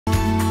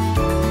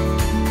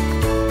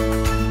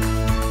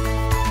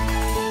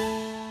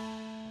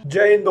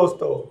Jai Hind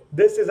दोस्तों,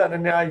 this is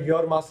Ananya,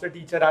 your master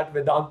teacher at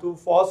Vedantu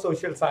for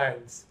social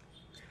science.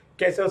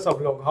 कैसे हो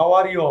सब लोग? How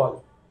are you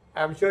all?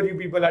 I'm sure you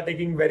people are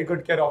taking very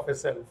good care of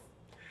yourself.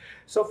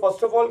 So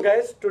first of all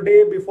guys,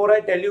 today before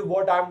I tell you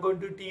what I'm going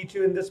to teach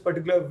you in this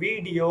particular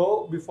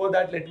video, before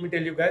that let me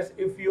tell you guys,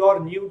 if you are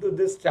new to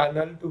this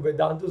channel, to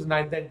Vedantu's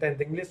 9th and 10th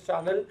English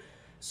channel,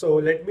 so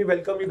let me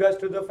welcome you guys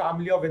to the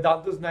family of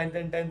Vedantu's 9th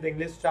and 10th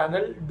English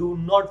channel. Do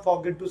not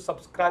forget to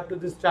subscribe to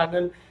this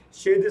channel,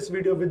 share this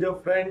video with your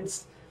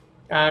friends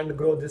and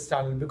grow this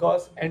channel,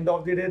 because end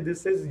of the day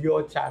this is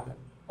your channel.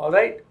 All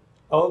right,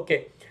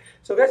 okay.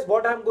 So guys,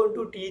 what I'm going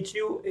to teach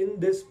you in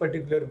this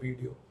particular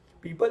video,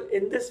 people,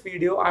 in this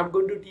video I'm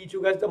going to teach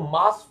you guys the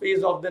mass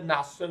phase of the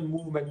national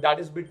movement, that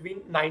is between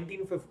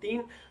 1915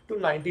 to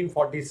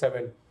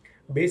 1947.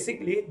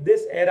 Basically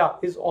this era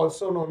is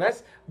also known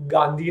as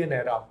Gandhian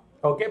era,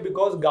 okay,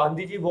 because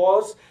Gandhiji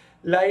was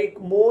like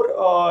more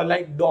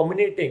like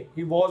dominating.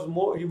 He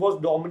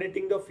was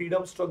dominating the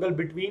freedom struggle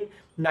between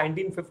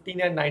 1915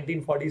 and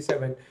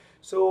 1947.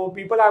 So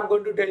people, I'm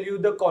going to tell you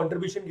the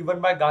contribution given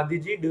by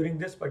Gandhiji during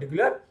this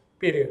particular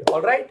period.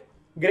 All right,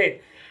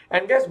 great.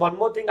 And guys, one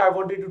more thing I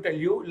wanted to tell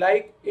you,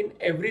 like in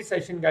every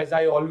session guys,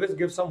 I always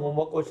give some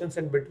homework questions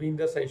in between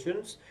the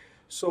sessions.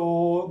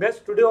 So guys,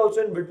 today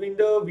also in between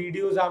the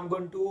videos I'm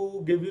going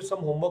to give you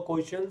some homework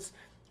questions.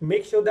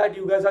 Make sure that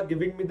you guys are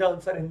giving me the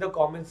answer in the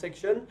comment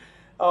section.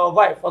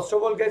 Why? First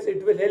of all guys,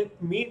 it will help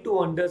me to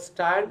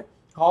understand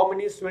how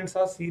many students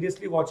are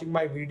seriously watching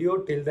my video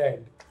till the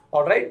end.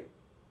 All right.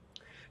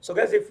 So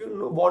guys, if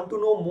you want to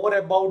know more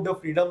about the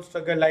freedom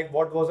struggle, like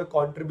what was a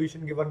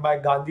contribution given by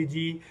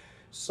Gandhiji,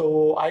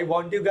 so I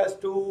want you guys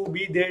to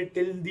be there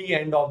till the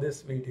end of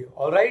this video.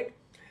 All right.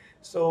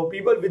 So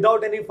people,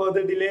 without any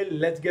further delay,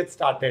 let's get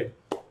started.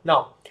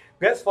 Now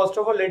guys, first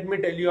of all, let me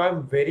tell you,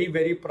 I'm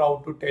very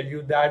proud to tell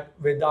you that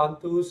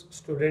Vedantu's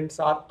students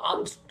are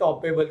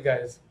unstoppable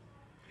guys.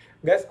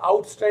 Guys,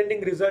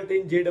 outstanding result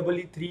in JEE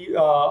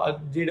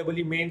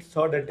mains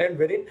third attempt,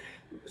 wherein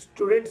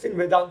students in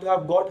Vedantu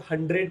have got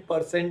 100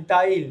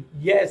 percentile.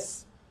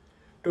 Yes,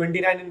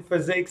 29 in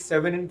physics,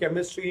 7 in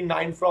chemistry,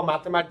 9 from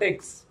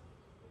mathematics.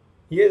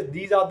 Yes,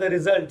 these are the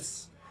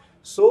results.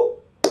 So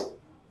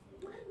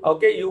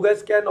okay, you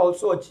guys can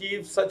also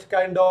achieve such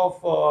kind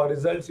of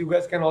results. You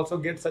guys can also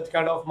get such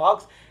kind of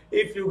marks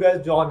if you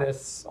guys join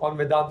us on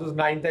Vedantu's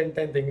 9th and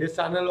 10th English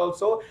channel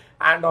also,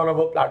 and on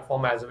our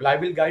platform as well. I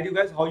will guide you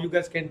guys how you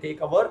guys can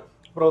take our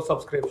pro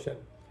subscription.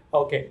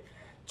 Okay,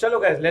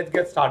 chalo guys, let's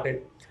get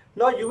started.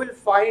 Now you will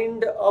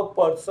find a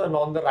person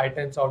on the right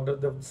hand side of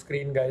the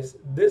screen guys.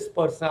 This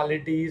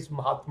personality is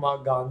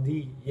Mahatma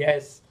Gandhi.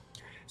 Yes.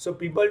 So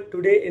people,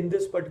 today in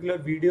this particular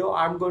video,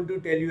 I'm going to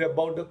tell you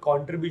about the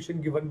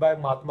contribution given by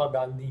Mahatma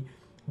Gandhi.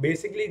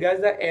 Basically guys,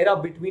 the era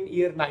between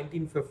year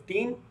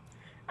 1915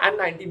 and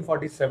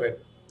 1947,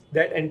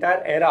 that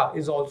entire era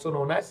is also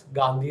known as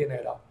Gandhian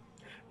era,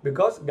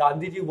 because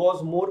Gandhiji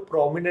was more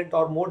prominent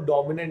or more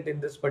dominant in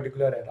this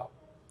particular era.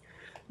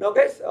 Now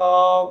guys,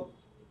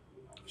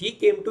 he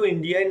came to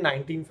India in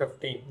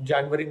 1915,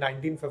 January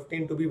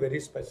 1915 to be very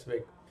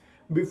specific.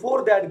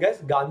 Before that guys,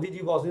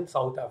 Gandhiji was in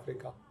South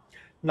Africa.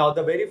 Now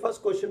the very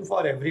first question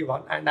for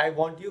everyone, and I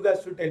want you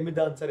guys to tell me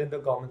the answer in the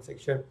comment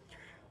section,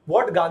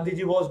 what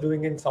Gandhiji was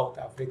doing in South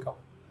Africa.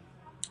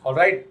 All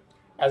right,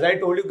 as I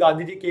told you,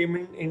 Gandhiji came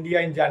in India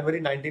in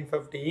January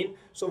 1915.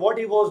 So what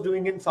he was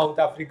doing in South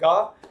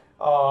Africa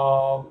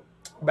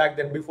back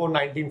then, before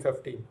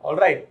 1915. All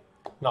right,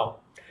 now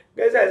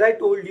guys, as I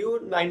told you,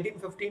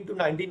 1915 to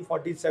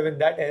 1947,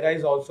 that era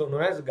is also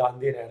known as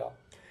Gandhian era.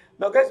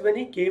 Now guys, when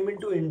he came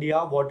into India,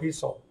 what he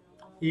saw,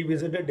 he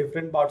visited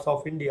different parts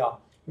of India.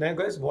 Now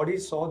guys, what he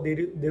saw,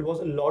 there was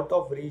a lot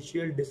of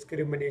racial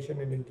discrimination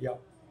in India.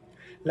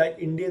 Like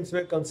Indians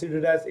were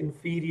considered as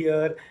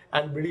inferior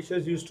and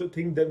Britishers used to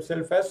think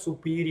themselves as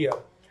superior.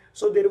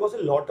 So there was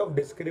a lot of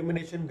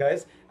discrimination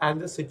guys,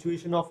 and the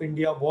situation of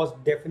India was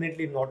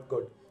definitely not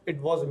good. It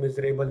was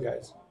miserable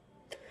guys.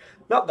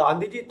 Now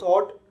Gandhiji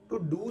thought to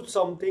do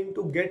something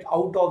to get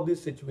out of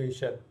this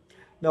situation.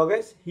 Now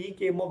guys, he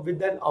came up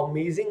with an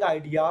amazing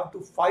idea to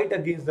fight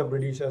against the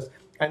Britishers,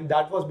 and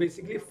that was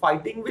basically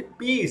fighting with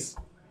peace.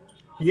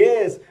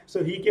 Yes,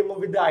 so he came up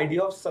with the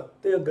idea of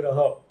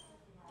Satyagraha.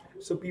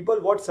 So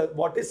people,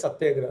 what is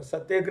Satyagraha?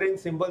 Satyagraha in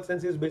simple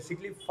sense is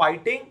basically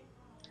fighting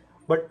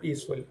but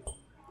peacefully.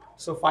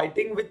 So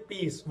fighting with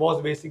peace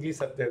was basically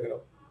Satyagraha.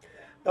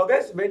 Now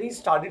guys, when he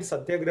started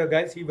Satyagraha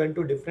guys, he went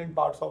to different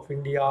parts of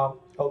India.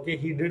 Okay,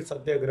 he did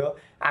Satyagraha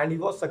and he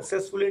was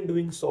successful in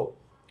doing so.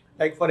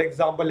 Like for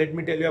example, let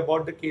me tell you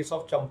about the case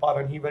of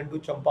Champaran. He went to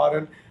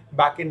Champaran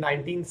back in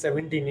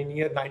 1917, in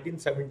year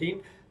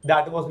 1917.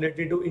 That was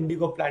related to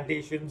indigo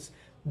plantations.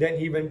 Then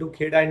he went to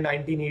Kheda in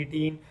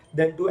 1918.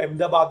 Then to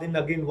Ahmedabad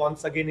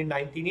once again in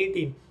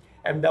 1918.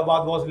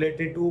 Ahmedabad was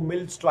related to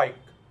mill strike.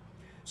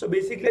 So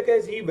basically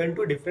guys, he went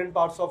to different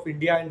parts of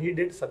India and he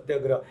did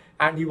Satyagraha,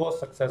 and he was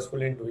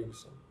successful in doing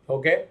so.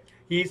 Okay,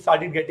 he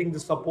started getting the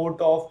support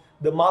of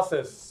the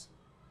masses.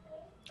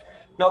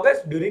 Now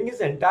guys, during his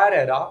entire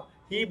era,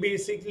 he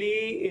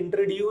basically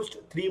introduced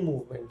three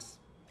movements.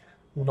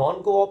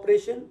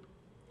 non-cooperation,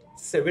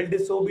 civil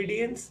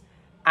disobedience,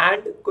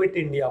 and quit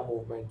India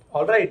movement.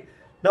 All right.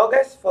 Now,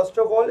 guys, first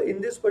of all, in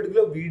this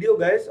particular video,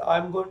 guys,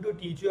 I'm going to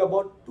teach you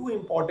about two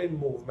important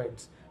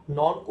movements: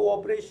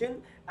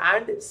 non-cooperation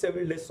and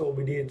civil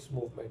disobedience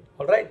movement.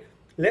 All right.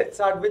 Let's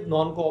start with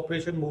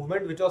non-cooperation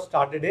movement, which was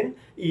started in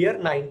year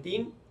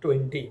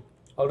 1920.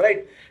 All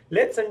right.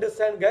 Let's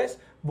understand, guys,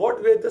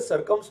 what were the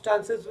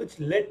circumstances which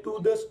led to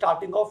the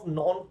starting of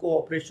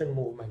non-cooperation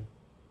movement.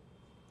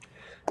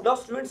 Now,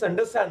 students,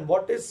 understand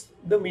what is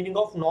the meaning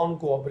of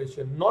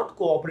non-cooperation, not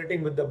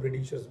cooperating with the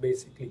Britishers,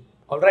 basically.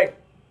 All right.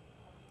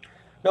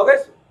 Now,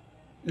 guys,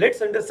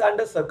 let's understand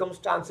the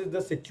circumstances,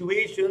 the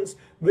situations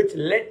which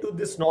led to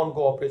this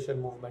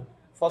non-cooperation movement.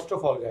 First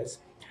of all, guys,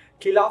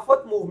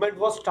 Khilafat movement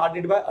was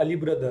started by Ali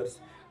brothers.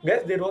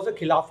 Guys, there was a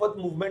Khilafat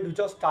movement which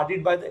was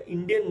started by the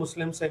Indian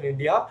Muslims in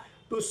India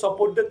to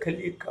support the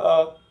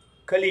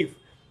Caliph.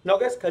 Now,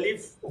 guys,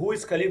 Caliph, who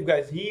is Caliph,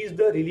 guys? He is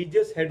the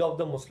religious head of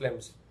the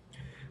Muslims.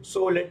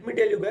 So let me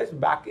tell you guys,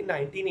 back in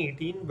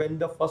 1918, when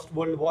the First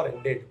World War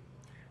ended,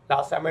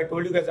 last time I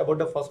told you guys about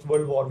the First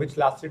World War, which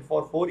lasted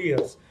for 4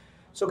 years.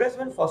 So guys,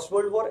 when First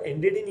World War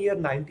ended in year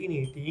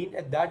 1918,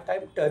 at that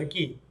time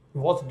Turkey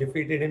was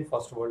defeated in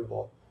First World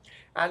War,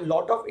 and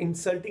lot of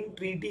insulting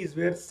treaties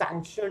were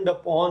sanctioned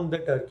upon the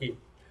Turkey.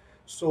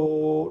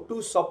 So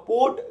to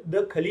support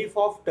the Caliph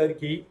of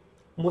Turkey,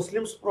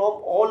 Muslims from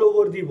all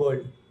over the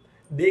world,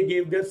 they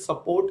gave their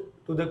support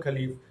to the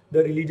Caliph,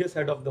 the religious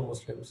head of the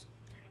Muslims.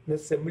 In a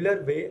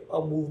similar way,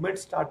 a movement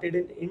started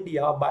in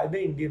India by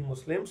the Indian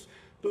Muslims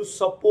to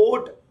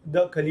support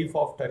the Caliph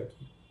of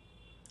Turkey.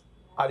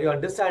 Are you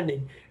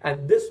understanding?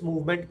 And this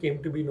movement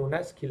came to be known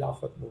as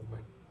Khilafat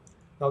movement.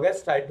 Now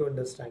guys, try to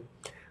understand.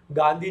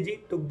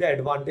 Gandhiji took the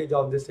advantage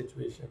of this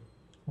situation.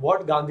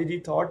 What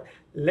Gandhiji thought,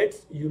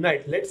 let's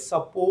unite, let's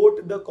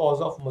support the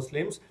cause of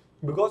Muslims,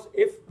 because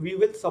if we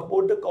will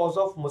support the cause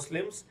of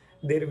Muslims,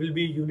 there will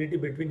be unity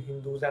between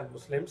Hindus and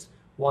Muslims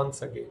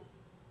once again.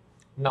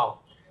 Now,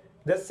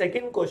 the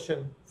second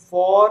question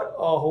for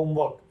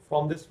homework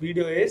from this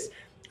video is,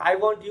 I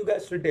want you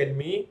guys to tell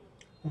me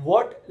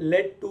what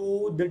led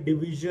to the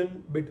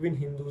division between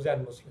Hindus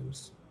and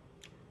Muslims.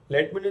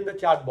 Let me know in the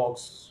chat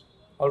box.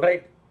 All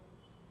right.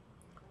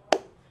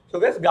 So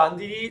guys,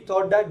 Gandhi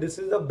thought that this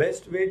is the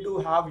best way to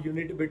have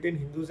unity between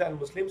Hindus and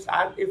Muslims,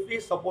 and if we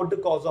support the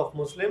cause of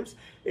Muslims,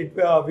 we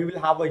will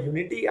have a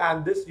unity,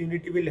 and this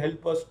unity will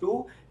help us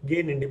to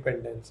gain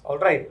independence. All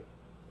right.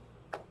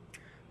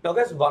 Now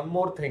guys, one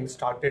more thing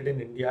started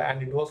in India,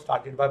 and it was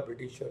started by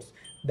Britishers.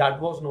 That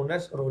was known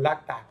as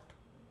Rowlatt Act.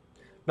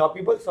 Now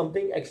people,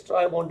 something extra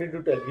I wanted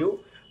to tell you.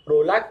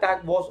 Rowlatt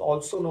Act was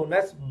also known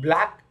as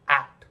Black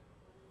Act.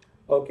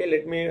 Okay,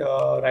 let me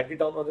write it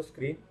down on the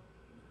screen.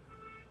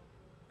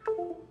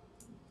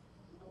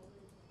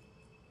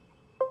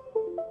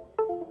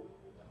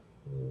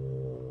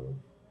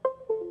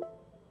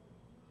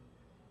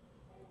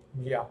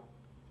 Yeah.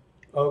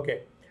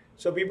 Okay.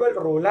 So people,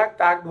 Rowlatt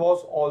Act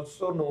was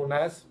also known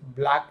as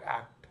Black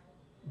Act.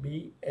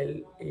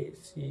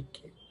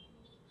 B-L-A-C-K.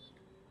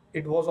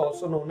 It was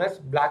also known as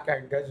Black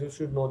Act, guys. You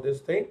should know this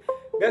thing.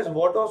 Guys,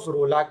 what was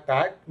Rowlatt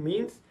Act?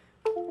 Means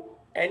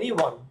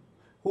anyone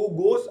who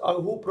goes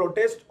or who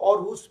protests or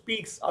who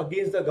speaks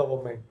against the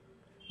government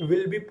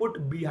will be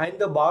put behind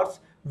the bars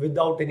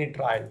without any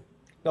trial.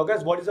 Now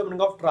guys, what is the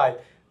meaning of trial?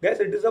 Guys,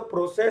 it is a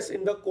process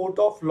in the court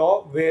of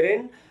law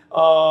wherein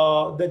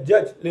the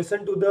judge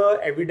listens to the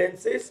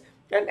evidences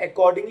and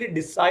accordingly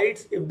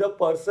decides if the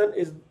person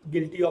is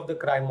guilty of the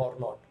crime or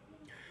not.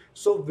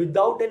 So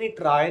without any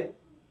trial,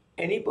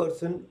 any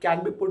person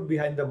can be put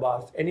behind the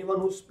bars. Anyone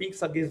who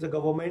speaks against the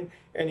government,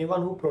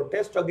 anyone who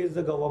protests against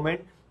the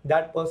government,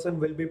 that person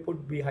will be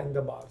put behind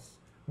the bars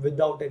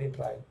without any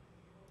trial.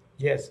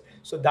 Yes,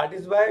 so that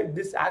is why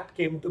this act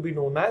came to be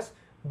known as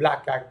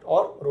Black Act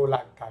or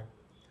Rowlatt Act.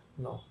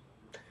 Now,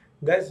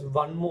 guys,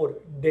 one more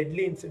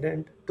deadly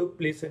incident took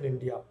place in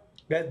India.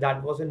 Guys,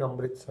 that was in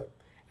Amritsar,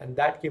 and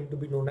that came to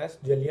be known as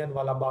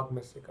Jallianwala Bagh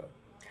massacre.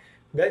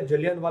 Guys,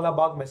 Jallianwala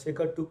Bagh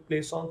massacre took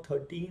place on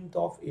 13th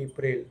of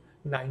April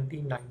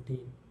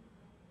 1919.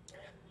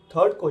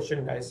 Third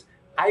question, guys.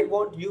 I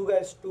want you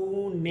guys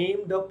to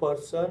name the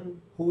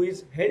person who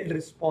is held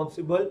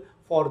responsible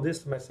for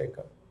this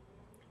massacre.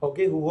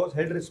 Okay, who was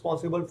held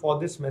responsible for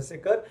this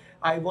massacre?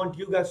 I want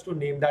you guys to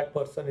name that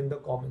person in the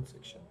comment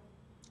section.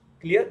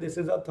 Clear? This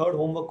is a third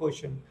homework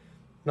question.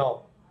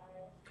 Now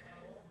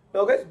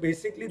guys,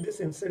 basically this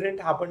incident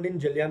happened in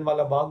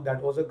Jallianwala Bagh.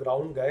 That was a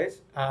ground,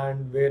 guys,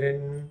 and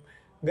wherein,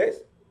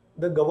 guys,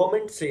 the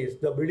government says,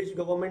 the British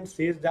government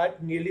says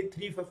that nearly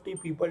 350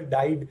 people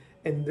died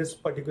in this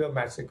particular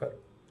massacre.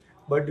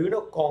 But do you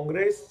know,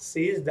 Congress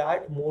says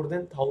that more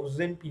than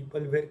 1,000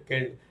 people were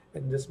killed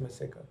in this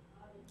massacre.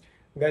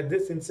 Guys,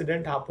 this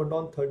incident happened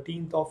on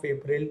 13th of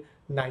April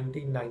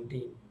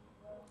 1919.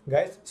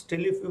 Guys,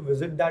 still if you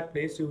visit that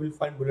place, you will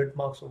find bullet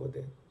marks over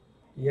there.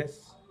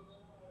 Yes.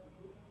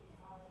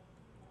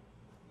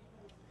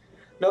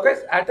 Now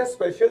guys, at a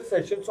special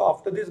session, so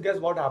after this, guys,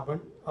 what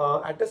happened?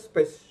 at a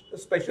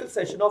special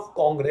session of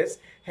Congress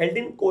held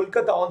in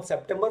Kolkata on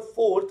September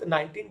 4th,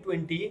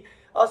 1920,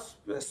 a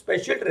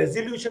special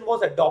resolution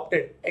was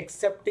adopted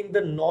accepting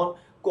the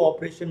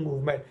non-cooperation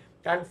movement.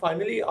 And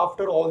finally,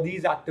 after all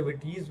these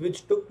activities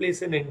which took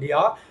place in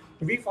India,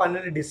 we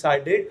finally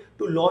decided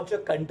to launch a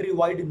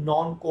countrywide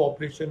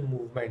non-cooperation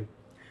movement.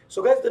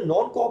 So guys, the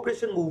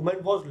non-cooperation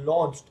movement was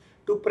launched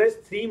to press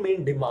three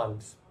main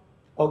demands.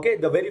 Okay,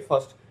 the very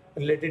first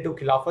related to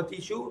Khilafat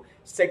issue.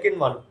 Second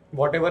one,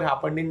 whatever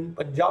happened in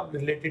Punjab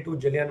related to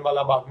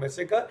Jallianwala Bagh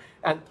massacre.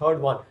 And third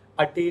one,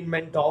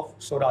 attainment of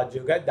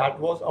Swarajya. Guys, that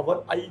was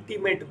our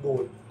ultimate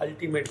goal.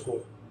 Ultimate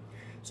goal.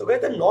 So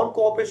guys, the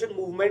non-cooperation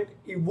movement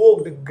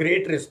evoked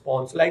great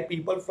response. Like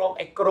people from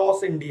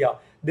across India,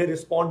 they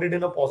responded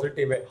in a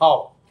positive way.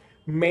 How?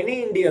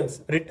 Many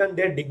Indians returned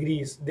their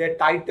degrees, their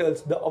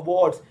titles, the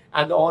awards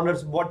and the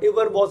honors,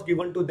 whatever was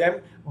given to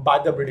them by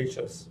the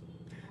Britishers.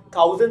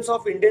 Thousands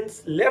of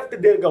Indians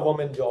left their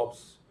government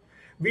jobs.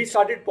 We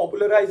started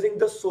popularizing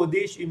the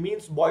Swadeshi,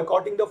 means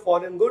boycotting the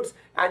foreign goods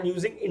and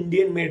using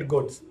Indian made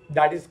goods,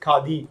 that is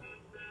khadi.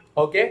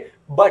 Okay,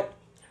 but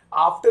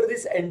after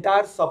this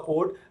entire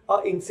support,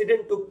 a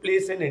incident took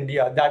place in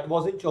India. That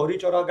was in Chauri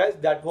Chora, guys.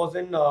 That was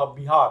in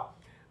Bihar.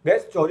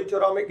 Guys, Chauri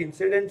Chora में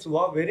incidents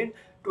हुआ wherein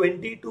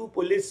 22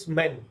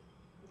 policemen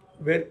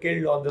were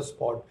killed on the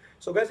spot.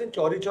 So guys, in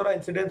Chauri Chora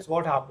incidents,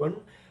 what happened?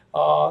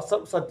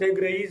 Some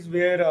satyagrahis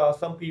where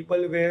some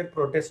people were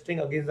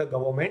protesting against the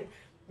government,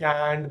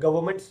 and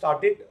government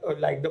started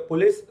like the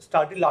police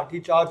started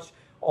lathi charge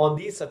on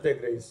these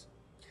satyagrahis.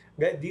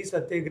 Guys, these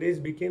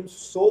satyagrahis became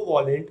so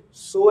violent,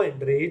 so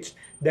enraged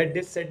that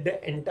they set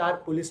the entire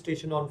police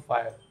station on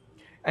fire,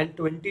 and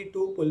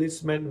 22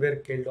 policemen were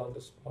killed on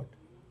the spot.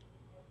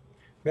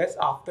 Guys,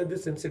 after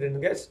this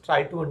incident, guys,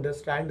 try to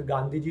understand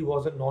Gandhiji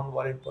was a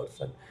non-violent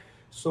person.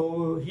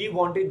 So he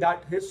wanted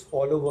that his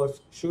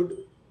followers should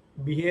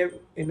behave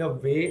in a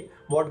way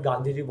what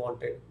Gandhiji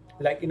wanted,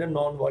 like in a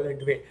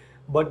non-violent way.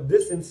 But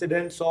this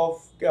incidents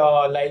of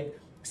like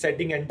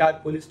setting entire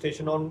police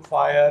station on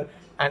fire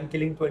and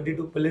killing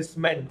 22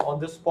 policemen on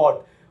the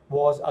spot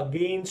was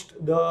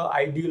against the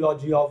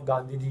ideology of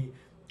Gandhiji.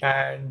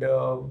 And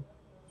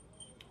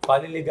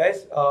finally,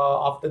 guys,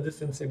 after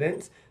this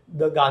incident,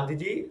 the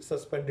Gandhiji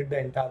suspended the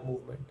entire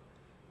movement.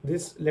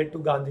 This led to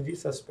Gandhiji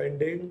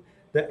suspending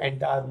the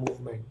entire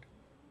movement.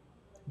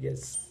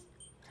 Yes.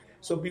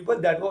 So people,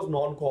 that was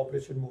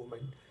non-cooperation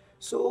movement.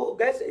 So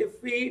guys,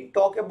 if we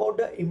talk about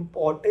the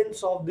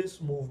importance of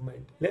this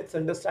movement, let's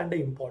understand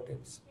the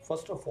importance.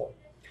 First of all,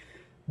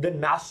 the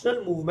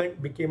national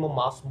movement became a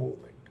mass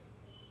movement.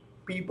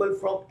 People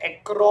from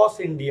across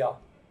India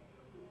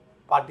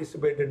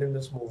participated in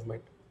this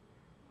movement.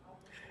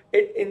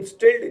 It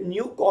instilled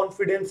new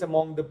confidence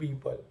among the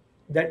people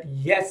that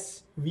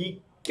yes,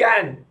 we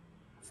can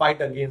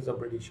fight against the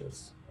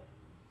Britishers.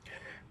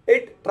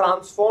 It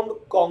transformed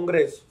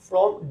Congress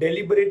from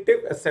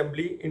deliberative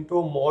assembly into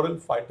a moral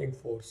fighting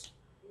force.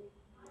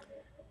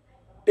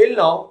 Till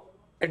now,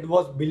 it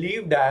was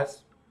believed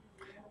as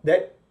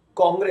that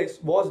Congress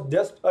was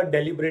just a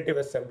deliberative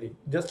assembly,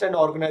 just an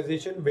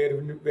organization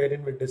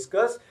wherein we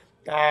discuss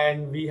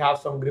and we have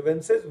some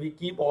grievances. We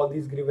keep all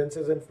these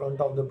grievances in front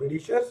of the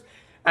Britishers,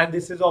 and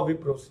this is how we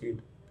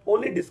proceed.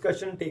 Only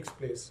discussion takes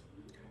place.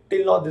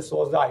 Till now, this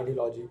was the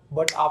ideology.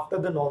 But after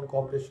the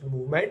non-cooperation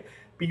movement,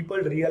 people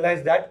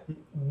realized that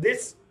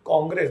this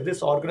Congress,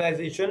 this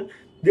organization,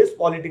 this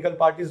political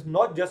party is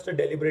not just a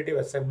deliberative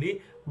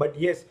assembly, but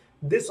yes,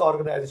 this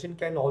organization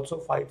can also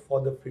fight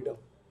for the freedom.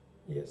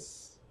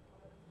 Yes.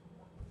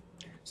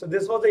 So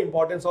this was the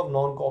importance of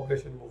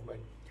non-cooperation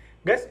movement.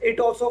 Guys, it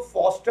also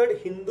fostered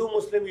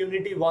Hindu-Muslim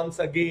unity once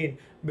again,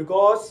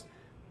 because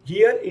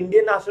here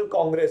Indian National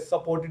Congress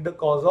supported the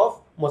cause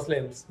of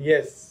Muslims.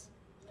 Yes,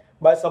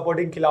 by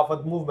supporting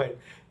Khilafat movement.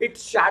 It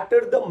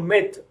shattered the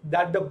myth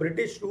that the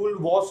British rule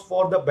was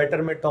for the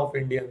betterment of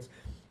Indians.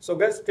 So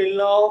guys, till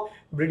now,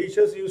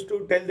 Britishers used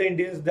to tell the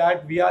Indians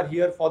that we are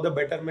here for the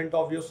betterment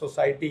of your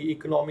society,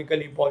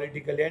 economically,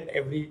 politically, and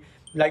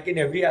in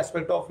every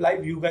aspect of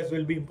life, you guys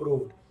will be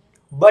improved.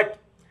 But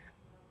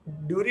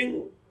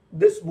during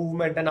this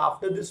movement and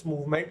after this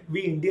movement,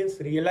 we Indians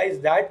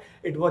realized that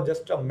it was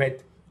just a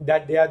myth,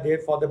 that they are there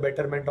for the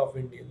betterment of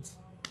Indians.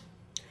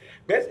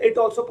 Guys, it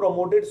also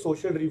promoted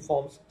social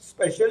reforms.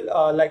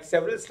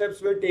 Several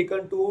steps were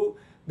taken to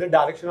the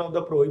direction of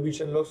the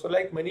prohibition law. So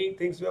like many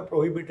things were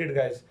prohibited,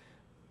 guys.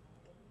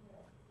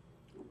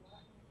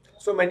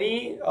 So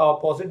many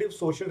positive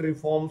social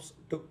reforms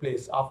took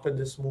place after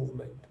this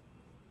movement.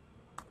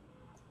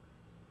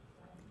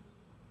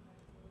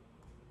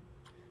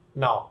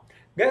 Now,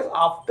 guys,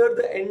 after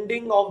the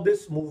ending of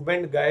this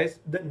movement, guys,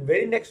 the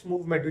very next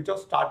movement, which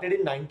was started in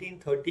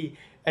 1930,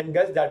 and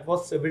guys, that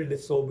was civil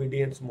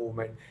disobedience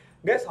movement.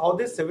 Guys, how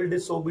this civil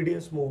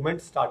disobedience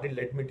movement started,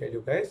 let me tell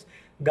you guys.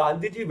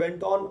 Gandhiji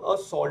went on a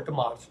salt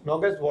march. Now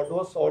guys, what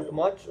was salt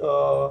march?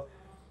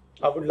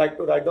 I would like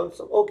to write down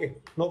some. Okay,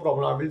 no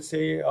problem. I will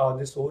say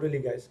this orally,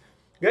 guys.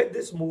 Guys,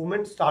 this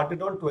movement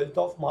started on 12th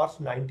of March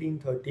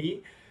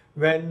 1930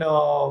 When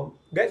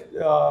guys,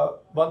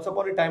 once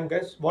upon a time,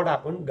 guys, what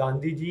happened?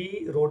 Gandhi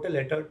ji wrote a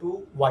letter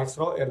to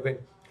Viceroy Irwin.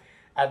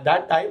 At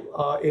that time,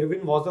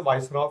 Irwin was the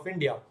Viceroy of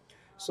India.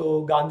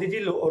 So Gandhi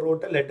ji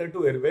wrote a letter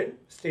to Irwin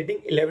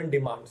stating 11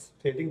 demands,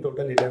 stating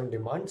total 11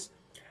 demands,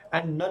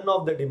 and none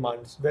of the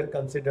demands were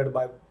considered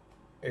by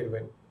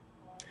Irwin.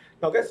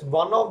 Now guys,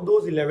 one of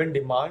those 11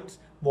 demands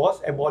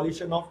was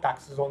abolition of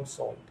taxes on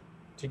salt.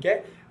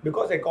 Okay?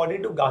 Because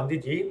according to Gandhi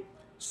ji,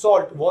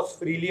 salt was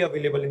freely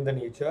available in the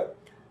nature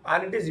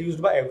and it is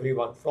used by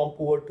everyone from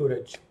poor to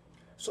rich.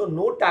 So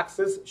no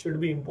taxes should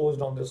be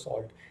imposed on the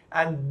salt.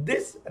 And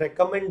this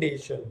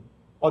recommendation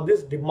or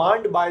this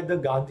demand by the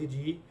Gandhi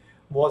ji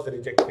was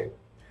rejected.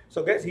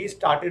 So guys, he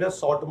started a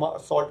salt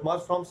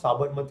march from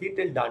Sabarmati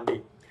till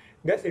Dandi.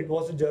 Guys, it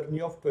was a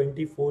journey of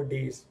 24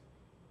 days.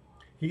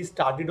 He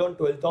started on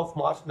 12th of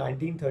March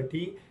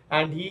 1930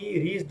 and he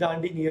reached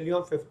Dandi nearly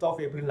on 5th of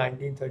April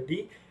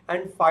 1930,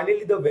 and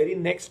finally the very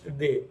next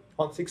day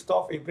on 6th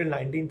of April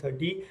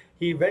 1930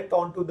 he went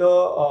on to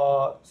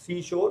the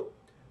seashore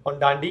on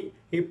Dandi.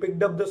 He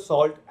picked up the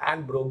salt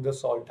and broke the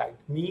salt act.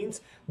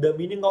 Means the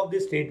meaning of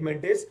this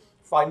statement is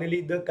finally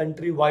the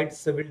countrywide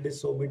civil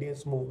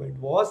disobedience movement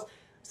was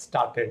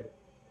started.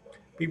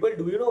 People,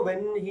 do you know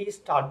when he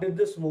started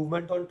this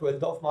movement on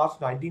 12th of March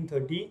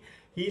 1930,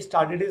 he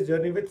started his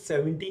journey with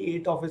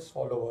 78 of his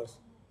followers.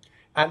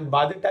 And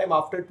by the time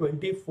after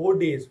 24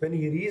 days, when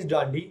he reached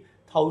Dandi,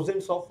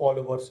 thousands of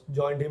followers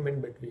joined him in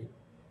between.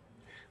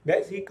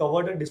 Guys, he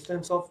covered a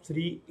distance of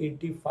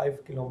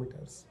 385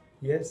 kilometers.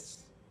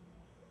 Yes.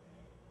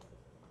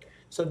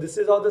 So this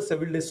is how the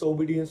civil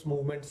disobedience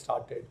movement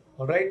started.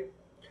 Alright.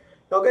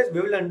 Now guys,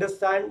 we will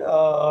understand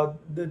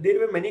there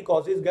were many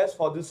causes, guys,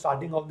 for the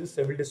starting of this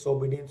civil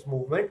disobedience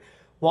movement.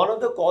 One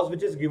of the cause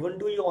which is given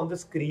to you on the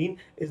screen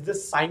is the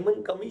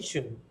Simon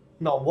Commission.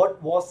 Now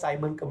what was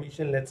Simon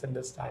Commission? Let's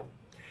understand.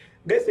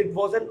 Guys, it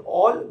was an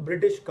all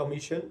British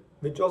commission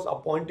which was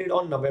appointed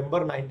on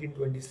November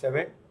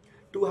 1927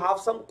 to have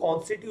some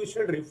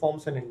constitutional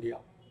reforms in India.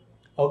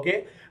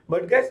 Okay,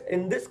 but guys,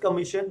 in this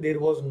commission there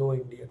was no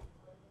Indian.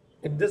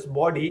 In this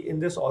body, in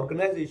this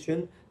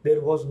organization,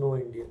 there was no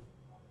Indian.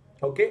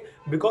 Okay,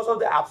 because of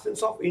the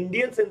absence of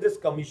Indians in this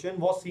commission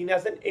was seen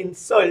as an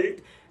insult,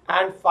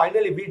 and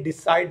finally we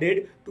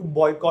decided to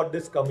boycott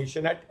this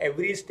commission at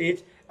every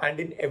stage and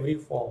in every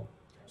form.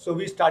 So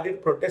we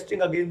started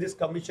protesting against this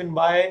commission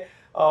by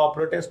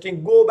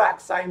protesting, go back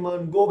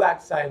Simon,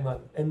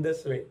 in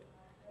this way.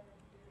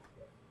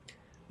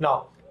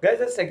 Now guys,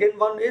 the second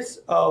one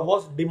is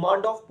was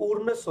demand of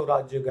Purna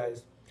Swarajya,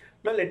 guys.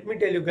 Now let me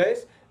tell you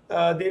guys,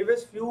 there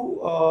was few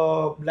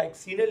like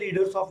senior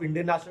leaders of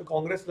Indian National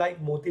Congress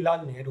like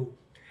Motilal Nehru.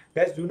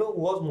 Guys, do you know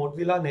who was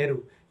Motilal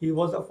Nehru? He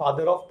was the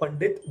father of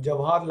Pandit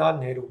Jawaharlal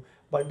Nehru.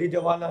 Pandit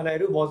Jawaharlal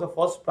Nehru was the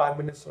first Prime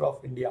Minister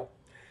of India.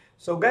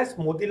 So guys,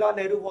 Motilal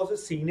Nehru was a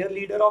senior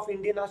leader of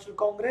Indian National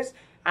Congress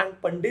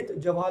and Pandit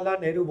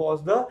Jawaharlal Nehru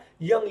was the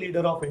young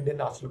leader of Indian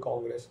National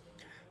Congress.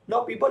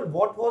 Now people,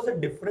 what was the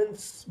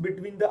difference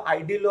between the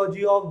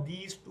ideology of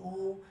these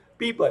two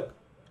people?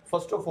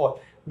 First of all,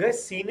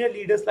 guys, senior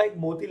leaders like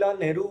Motilal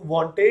Nehru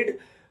wanted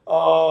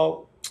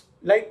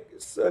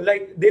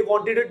like they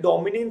wanted a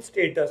dominant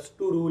status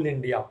to rule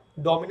India.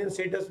 Dominant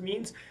status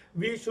means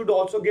we should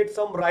also get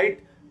some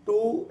right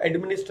to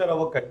administer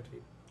our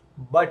country.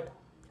 But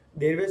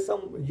there were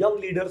some young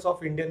leaders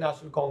of Indian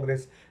National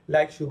Congress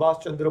like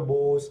Subhash Chandra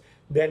Bose,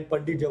 then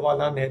Pandit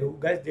Jawaharlal Nehru.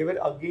 Guys, they were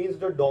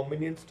against the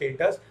dominant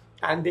status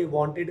and they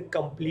wanted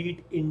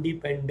complete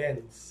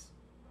independence.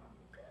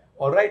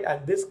 Alright,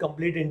 and this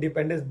complete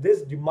independence,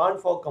 this demand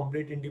for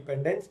complete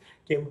independence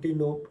came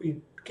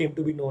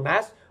to be known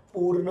as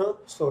Purna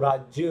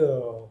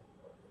Swarajya.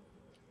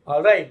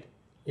 Alright,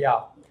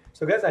 yeah.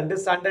 So guys,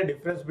 understand the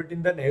difference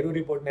between the Nehru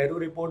report. Nehru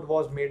report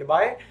was made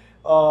by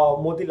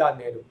Motilal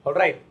Nehru.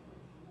 Alright,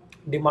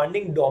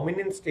 demanding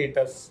dominant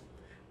status.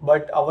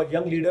 But our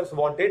young leaders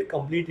wanted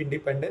complete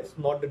independence,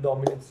 not the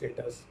dominant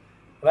status.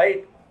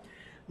 Right?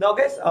 Now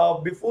guys,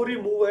 before we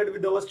move ahead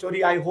with our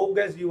story, I hope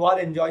guys you are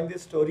enjoying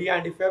this story,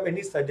 and if you have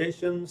any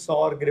suggestions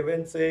or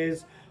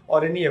grievances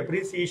or any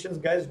appreciations,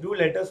 guys, do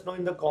let us know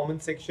in the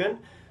comment section,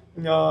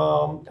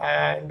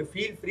 and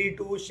feel free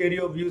to share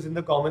your views in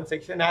the comment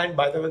section. And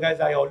by the way guys,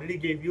 I already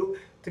gave you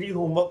 3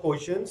 homework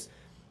questions,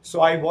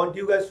 so I want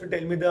you guys to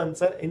tell me the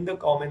answer in the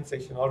comment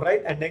section. All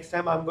right, and next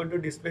time I'm going to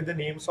display the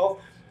names of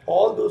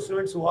all those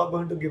students who are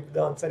going to give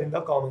the answer in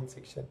the comment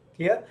section.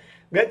 Here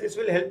guys, this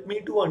will help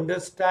me to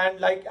understand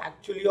like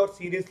actually or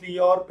seriously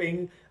you're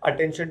paying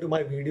attention to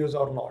my videos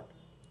or not.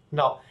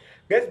 Now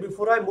guys,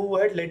 before I move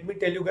ahead, let me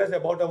tell you guys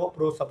about our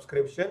pro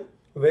subscription,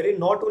 wherein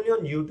not only on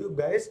YouTube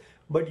guys,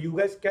 but you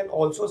guys can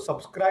also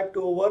subscribe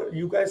to our,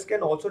 you guys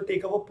can also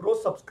take our pro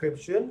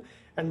subscription.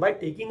 And by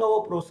taking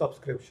our pro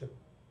subscription,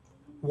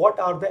 what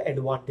are the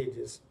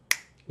advantages?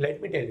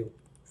 Let me tell you.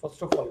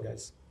 First of all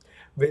guys,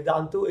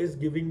 Vedantu is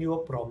giving you a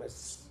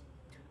promise.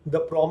 The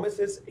promise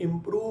is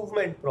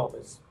improvement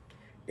promise.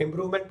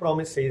 Improvement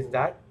promise says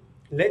that,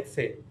 let's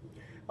say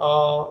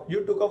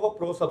you took up a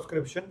pro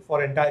subscription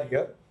for entire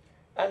year,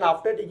 And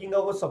after taking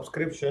our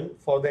subscription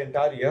for the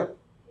entire year,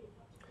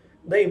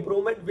 the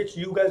improvement which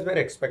you guys were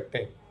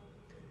expecting,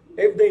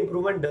 if the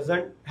improvement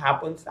doesn't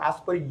happen as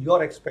per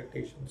your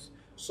expectations,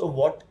 so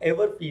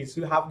whatever fees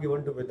you have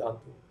given to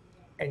Vedantu,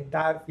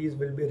 entire fees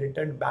will be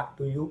returned back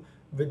to you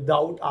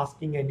without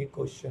asking any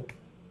question.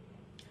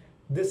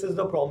 This is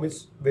the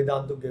promise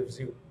Vedantu gives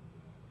you.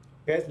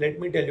 Guys, let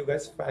me tell you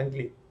guys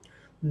frankly,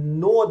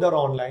 no other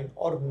online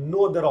or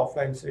no other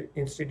offline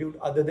institute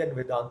other than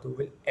Vedantu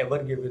will ever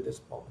give you this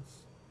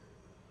promise.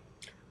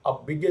 A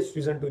biggest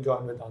reason to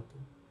join Vedantu.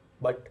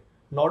 But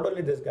not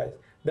only this, guys,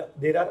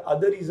 there are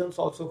other reasons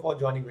also for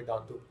joining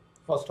Vedantu.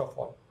 First of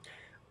all,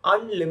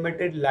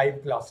 unlimited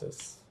live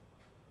classes.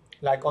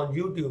 Like on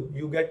YouTube,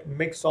 you get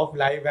mix of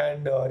live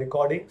and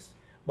recordings,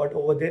 but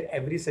over there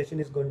every session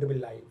is going to be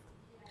live.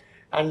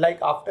 And like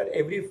after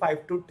every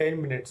 5 to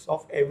 10 minutes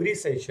of every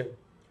session,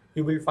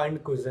 you will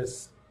find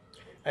quizzes.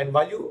 And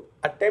while you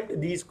attempt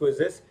these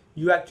quizzes,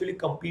 you actually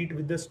compete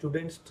with the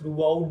students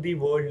throughout the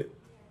world.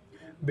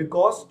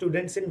 Because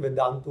students in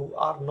Vedantu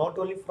are not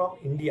only from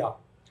India,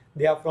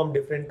 they are from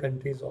different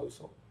countries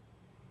also.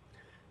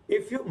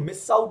 If you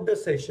miss out the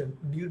session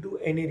due to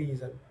any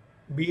reason,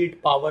 be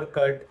it power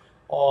cut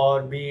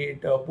or be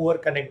it poor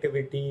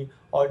connectivity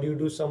or due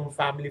to some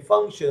family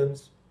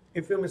functions,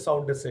 if you miss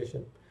out the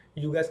session,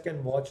 you guys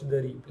can watch the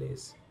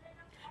replays.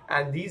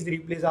 And these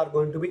replays are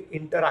going to be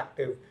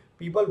interactive.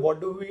 People, what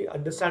do we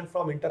understand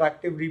from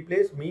interactive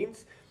replays?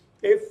 Means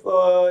if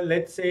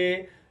let's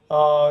say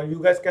you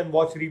guys can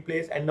watch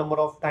replays n number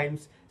of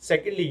times.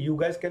 Secondly, you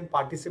guys can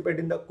participate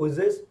in the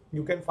quizzes.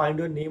 You can find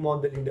your name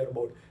on the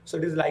leaderboard. So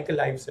it is like a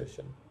live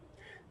session.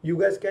 You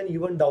guys can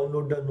even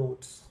download the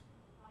notes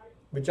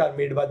which are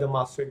made by the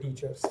master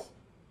teachers.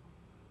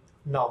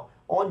 Now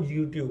on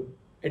YouTube,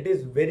 it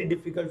is very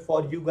difficult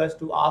for you guys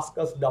to ask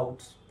us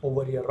doubts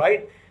over here,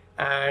 right?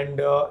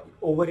 And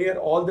over here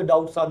all the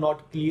doubts are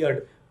not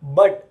cleared.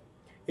 But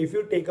if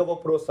you take our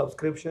pro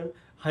subscription,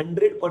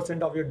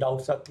 100% of your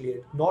doubts are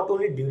cleared, not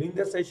only during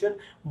the session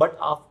but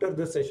after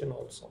the session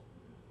also.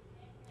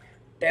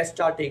 Tests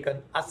are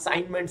taken,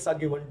 assignments are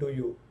given to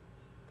you.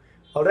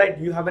 All right,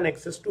 you have an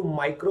access to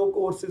micro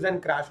courses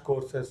and crash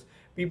courses.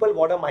 People,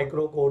 what are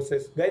micro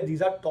courses? Guys,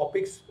 these are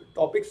topic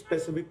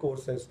specific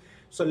courses.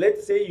 So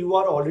let's say you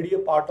are already a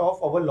part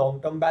of our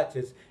long-term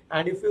batches,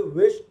 and if you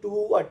wish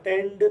to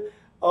attend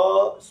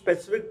a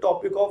specific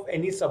topic of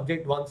any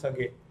subject once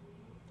again,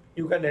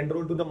 you can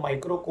enroll to the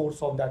micro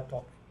course of that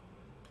topic.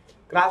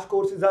 Crash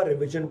courses are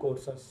revision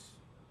courses.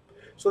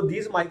 So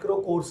these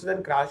micro courses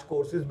and crash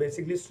courses,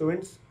 basically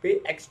students pay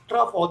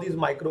extra for these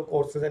micro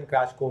courses and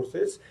crash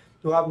courses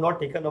who have not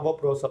taken our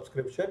pro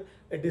subscription.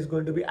 It is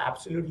going to be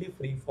absolutely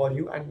free for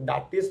you, and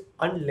that is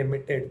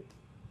unlimited.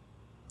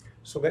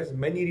 So guys,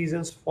 many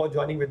reasons for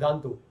joining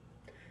Vedantu.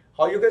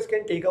 How you guys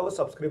can take our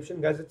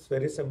subscription, guys, it's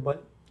very simple.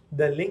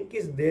 The link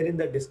is there in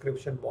the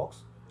description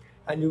box,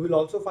 and you will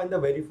also find the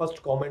very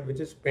first comment which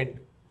is pinned.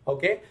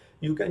 Okay,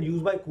 you can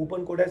use my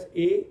coupon code as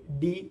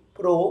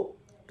ADPRO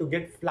to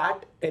get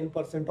flat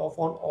 10% off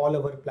on all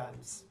our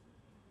plans.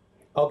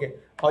 Okay,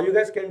 how you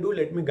guys can do,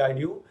 let me guide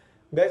you.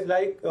 Guys,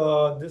 like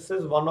this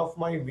is one of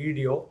my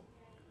video.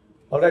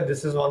 All right,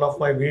 this is one of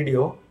my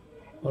video.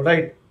 All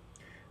right,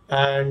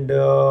 and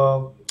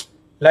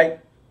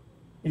like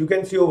you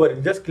can see over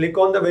it, just click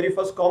on the very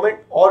first comment,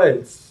 or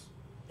else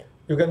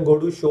you can go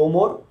to show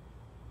more,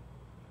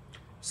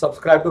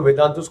 subscribe to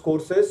Vedantu's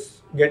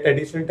courses, get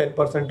additional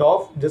 10%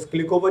 off. Just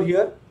click over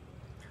here.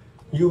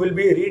 You will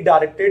be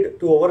redirected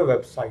to our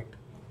website.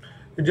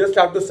 You just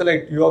have to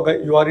select you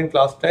are in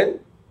class 10.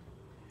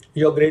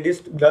 Your grade is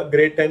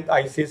grade 10th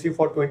ICSE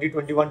for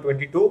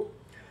 2021-22.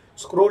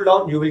 Scroll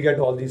down, you will get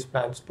all these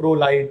plans: Pro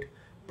Lite,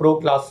 Pro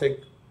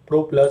Classic,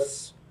 Pro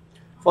Plus.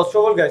 First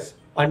of all, guys,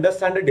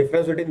 understand the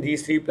difference between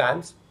these three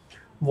plans.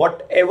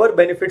 Whatever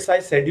benefits I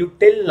said you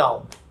till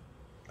now,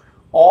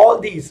 all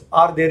these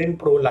are there in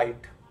Pro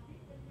Lite.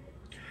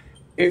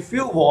 If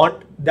you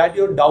want that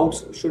your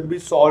doubts should be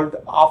solved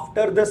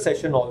after the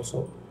session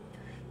also,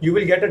 you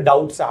will get a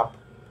doubts app.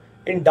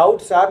 In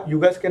doubts app, you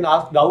guys can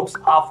ask doubts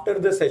after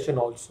the session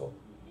also.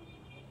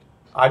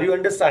 Are you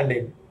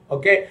understanding?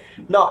 Okay.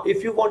 Now,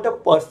 if you want a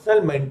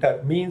personal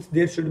mentor, means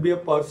there should be a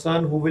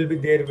person who will be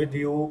there with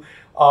you,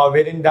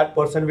 wherein that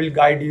person will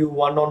guide you,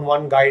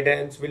 one-on-one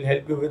guidance, will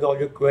help you with all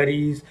your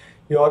queries,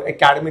 your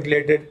academic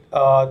related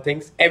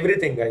things,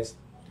 everything, guys.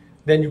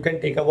 Then you can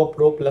take our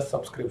Pro Plus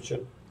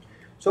subscription.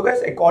 So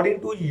guys,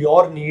 according to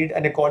your need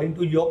and according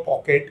to your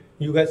pocket,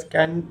 you guys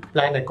can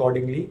plan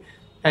accordingly.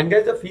 And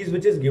guys, the fees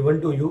which is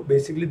given to you,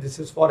 basically this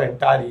is for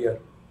entire year.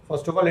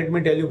 First of all, let me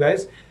tell you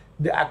guys,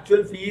 the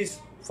actual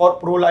fees for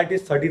Pro Lite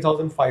is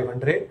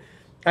 30,500,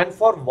 and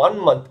for 1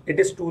 month it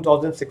is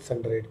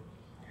 2,600.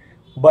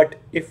 But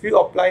if you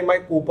apply my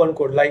coupon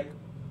code like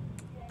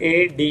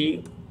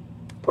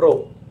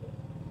ADPRO,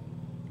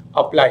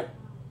 apply,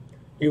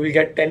 you will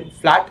get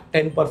flat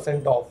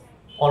 10% off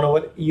on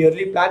our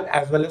yearly plan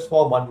as well as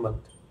for 1 month.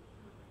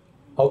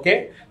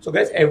 Okay, so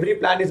guys, every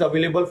plan is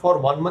available for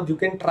 1 month. You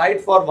can try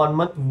it for 1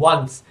 month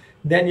once,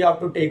 then you have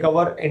to take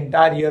our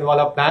entire year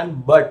wala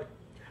plan. But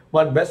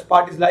One best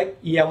part is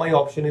like EMI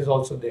option is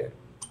also there.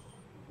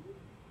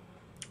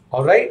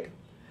 All right.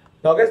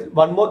 Now guys,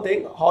 one more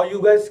thing, how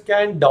you guys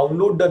can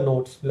download the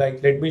notes.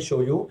 Like, let me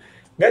show you.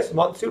 Guys,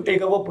 once you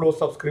take our pro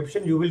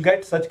subscription, you will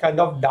get such kind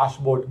of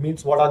dashboard.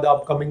 Means what are the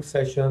upcoming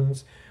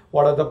sessions,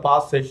 what are the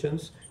past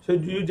sessions. So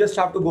you just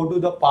have to go to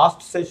the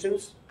past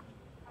sessions.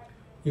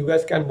 You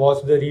guys can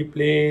watch the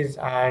replays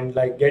and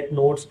like get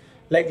notes.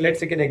 Like, let's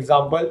take an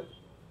example.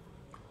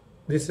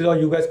 This is how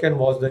you guys can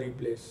watch the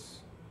replays.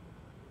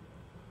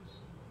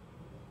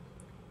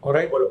 All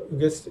right, you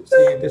guys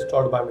see this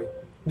taught by me.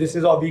 This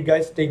is how we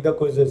guys take the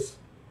quizzes.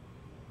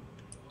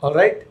 All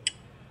right,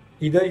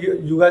 either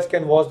you guys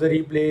can watch the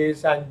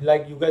replays and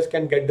like you guys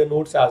can get the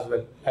notes as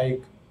well.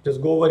 Like,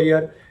 just go over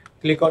here,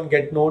 click on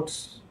get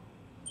notes.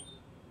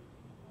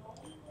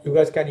 You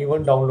guys can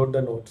even download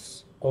the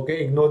notes.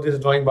 Okay, ignore this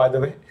drawing by the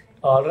way.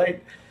 All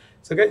right,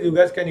 so guys, you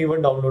guys can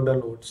even download the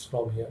notes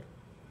from here.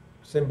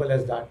 Simple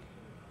as that.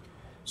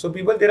 So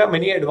people, there are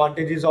many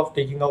advantages of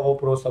taking our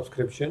pro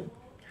subscription.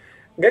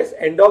 Guys,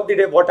 end of the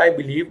day, what I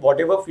believe,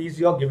 whatever fees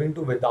you are giving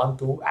to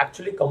Vedantu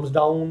actually comes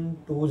down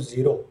to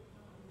zero.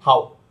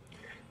 How?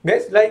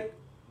 Guys, like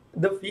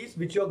the fees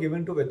which you are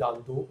giving to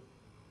Vedantu,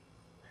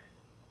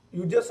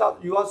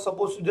 you are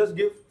supposed to just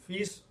give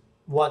fees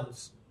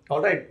once. All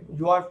right,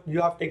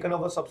 you have taken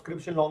our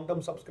subscription,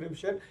 long-term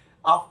subscription.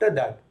 After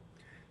that,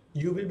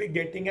 you will be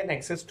getting an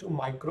access to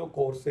micro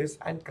courses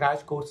and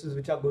crash courses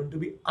which are going to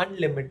be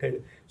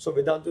unlimited. So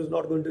Vedantu is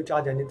not going to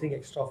charge anything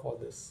extra for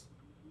this.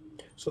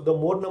 So the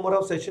more number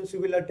of sessions you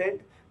will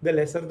attend, the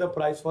lesser the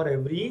price for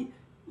every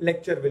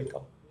lecture will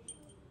come.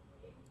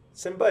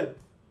 Simple.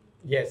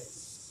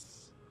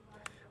 Yes.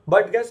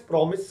 But guys,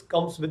 promise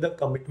comes with a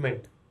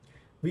commitment.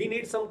 We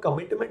need some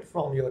commitment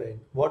from your end.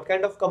 What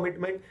kind of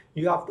commitment?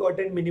 You have to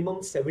attend minimum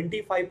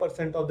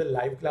 75% of the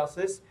live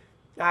classes,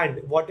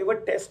 and whatever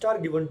tests are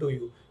given to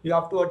you, you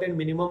have to attend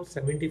minimum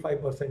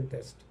 75%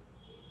 test.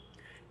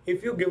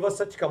 If you give us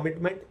such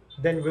commitment,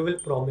 then we will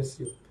promise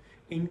you.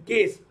 In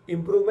case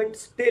improvement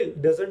still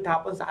doesn't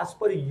happen as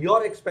per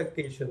your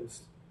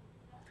expectations,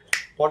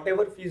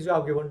 whatever fees you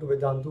have given to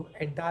Vedantu,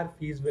 entire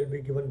fees will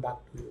be given back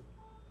to you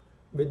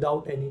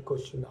without any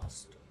question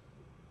asked.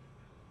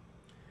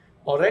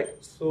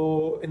 Alright,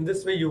 so in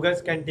this way you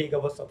guys can take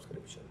our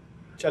subscription.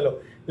 Chalo,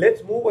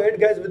 let's move ahead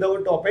guys with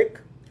our topic.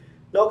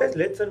 Now guys,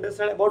 let's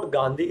understand about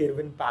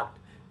Gandhi-Irwin Pact.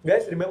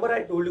 Guys, remember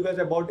I told you guys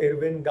about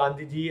Irwin.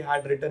 Gandhiji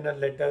had written a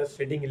letter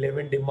stating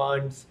 11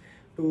 demands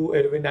to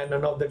Irwin, and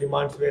none of the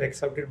demands were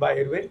accepted by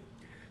Irwin.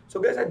 So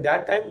guys, at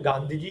that time,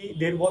 Gandhiji,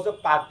 there was a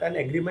pact, an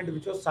agreement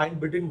which was signed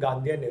between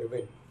Gandhi and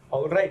Irwin.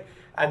 Alright,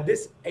 and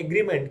this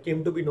agreement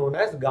came to be known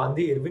as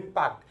Gandhi-Irwin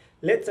Pact.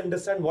 Let's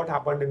understand what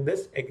happened in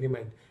this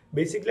agreement.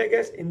 Basically, I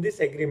guess in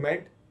this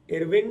agreement,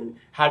 Irwin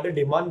had a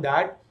demand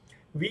that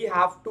we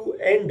have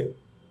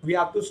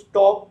to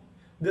stop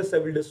the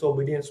civil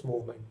disobedience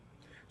movement.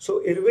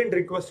 So Irwin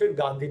requested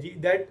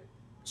Gandhiji that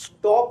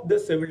stop the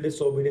civil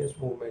disobedience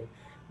movement.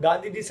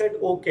 Gandhiji said,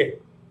 okay,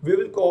 we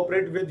will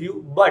cooperate with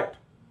you, but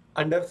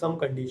under some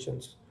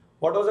conditions.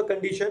 What was the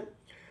condition?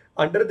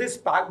 Under this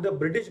pact, the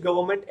British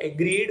government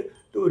agreed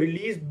to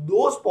release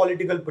those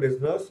political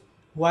prisoners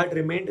who had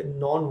remained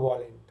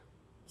non-violent.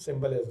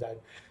 Simple as that.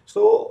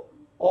 So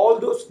all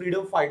those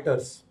freedom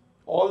fighters,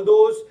 all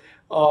those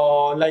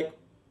like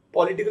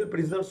political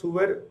prisoners who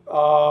were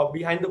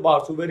behind the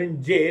bars, who were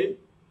in jail,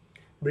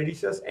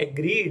 Britishers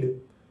agreed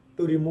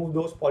to remove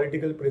those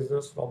political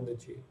prisoners from the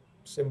jail.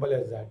 Simple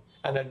as that.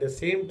 And at the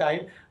same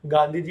time,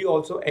 Gandhiji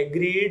also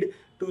agreed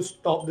to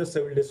stop the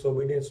civil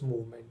disobedience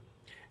movement.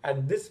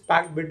 And this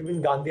pact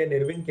between Gandhi and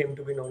Irwin came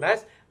to be known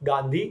as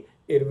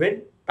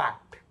Gandhi-Irwin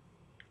Pact.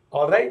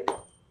 Alright.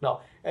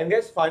 Now, and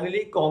guys,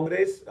 finally,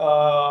 Congress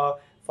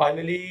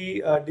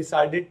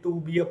decided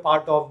to be a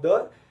part of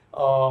the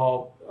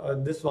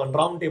this one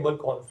roundtable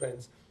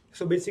conference.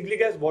 So basically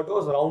guys, what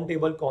was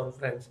roundtable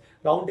conference?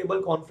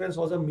 Roundtable conference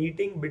was a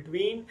meeting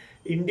between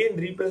Indian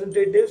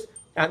representatives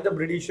and the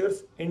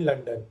Britishers in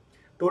London.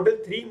 Total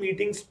 3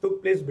 meetings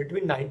took place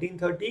between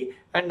 1930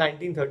 and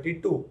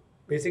 1932.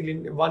 Basically,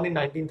 one in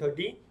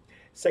 1930,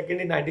 second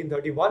in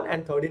 1931,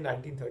 and third in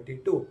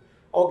 1932.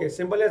 Okay,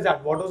 simple as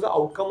that. What was the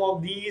outcome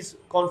of these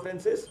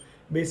conferences?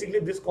 Basically,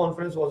 this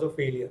conference was a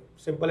failure.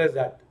 Simple as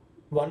that.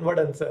 One word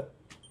answer.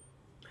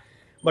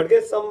 But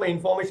guys, some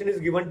information is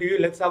given to you.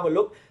 Let's have a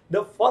look.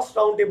 The first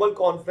roundtable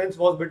conference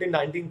was between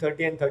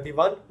 1930 and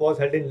 31, was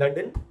held in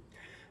London.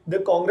 The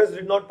Congress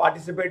did not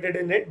participate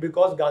in it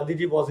because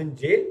Gandhiji was in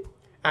jail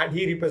and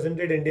he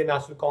represented Indian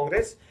National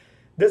Congress.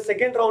 The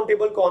second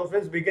roundtable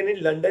conference began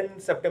in London in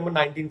September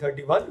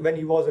 1931 when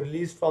he was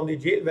released from the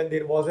jail, when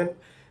there was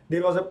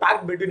a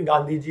pact between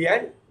Gandhiji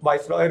and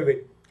Viceroy Irwin,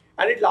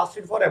 and it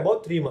lasted for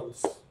about 3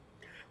 months.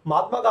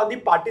 Mahatma Gandhi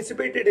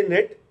participated in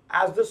it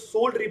as the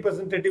sole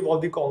representative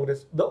of the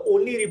Congress, the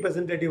only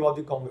representative of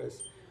the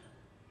Congress.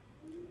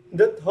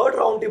 The third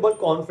roundtable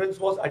conference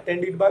was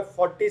attended by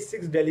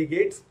 46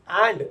 delegates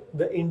and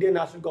the Indian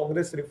National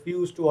Congress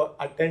refused to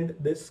attend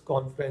this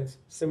conference.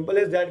 Simple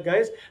as that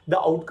guys. The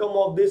outcome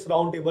of this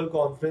roundtable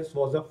conference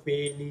was a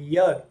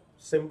failure.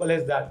 Simple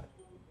as that.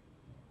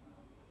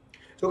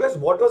 So guys,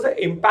 what was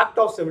the impact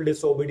of civil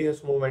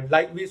disobedience movement?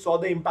 Like we saw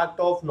the impact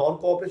of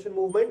non-cooperation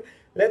movement.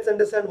 Let's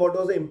understand what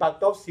was the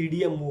impact of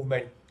CDM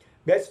movement.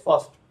 Guys,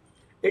 first,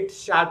 it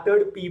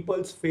shattered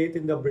people's faith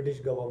in the British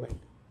government.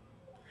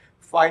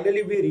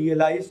 Finally, we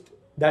realized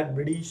that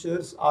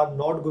Britishers are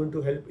not going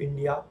to help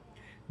India.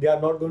 They are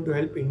not going to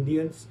help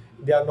Indians.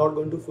 They are not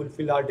going to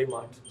fulfill our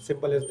demands.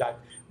 Simple as that.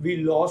 We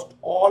lost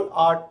all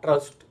our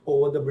trust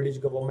over the British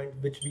government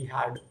which we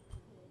had.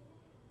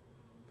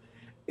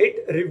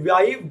 It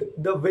revived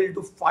the will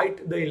to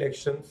fight the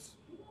elections.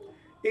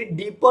 It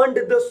deepened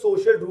the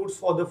social roots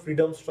for the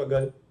freedom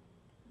struggle,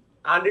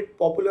 and it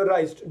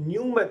popularized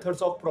new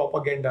methods of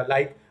propaganda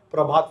like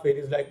Prabhat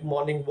fairies, like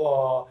morning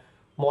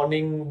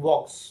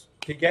walks,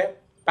 okay,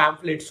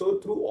 pamphlets. So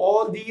through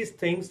all these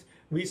things,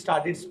 we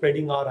started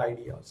spreading our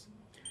ideas,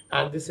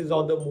 and this is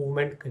how the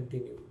movement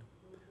continued.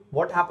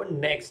 What happened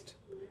next?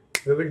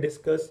 We will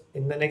discuss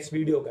in the next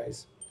video,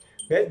 guys.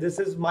 Guys, this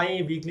is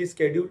my weekly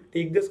schedule.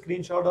 Take the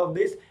screenshot of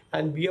this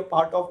and be a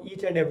part of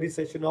each and every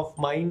session of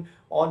mine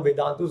on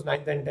Vedantu's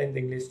 9th and 10th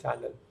English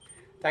channel.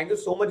 Thank you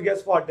so much,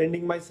 guys, for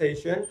attending my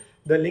session.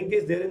 The link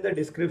is there in the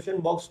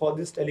description box for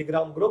this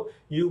Telegram group.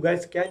 You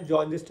guys can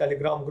join this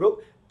Telegram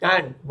group.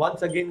 And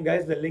once again,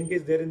 guys, the link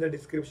is there in the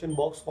description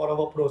box for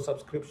our pro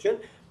subscription.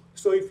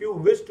 So if you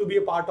wish to be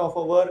a part of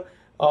our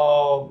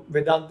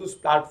Vedantu's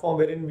platform,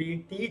 wherein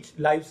we teach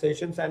live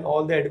sessions and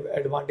all the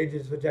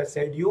advantages which I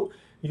said you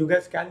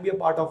guys can be a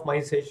part of my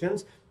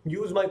sessions.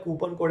 Use my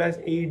coupon code as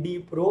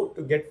ADPRO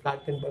to get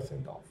flat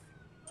 10% off.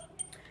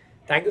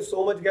 Thank you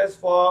so much, guys,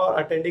 for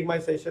attending my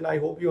session. I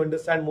hope you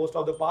understand most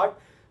of the part.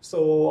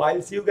 So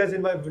I'll see you guys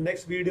in my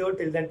next video.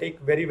 Till then, take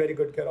very, very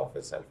good care of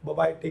yourself.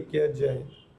 Bye-bye. Take care. Jai Hind.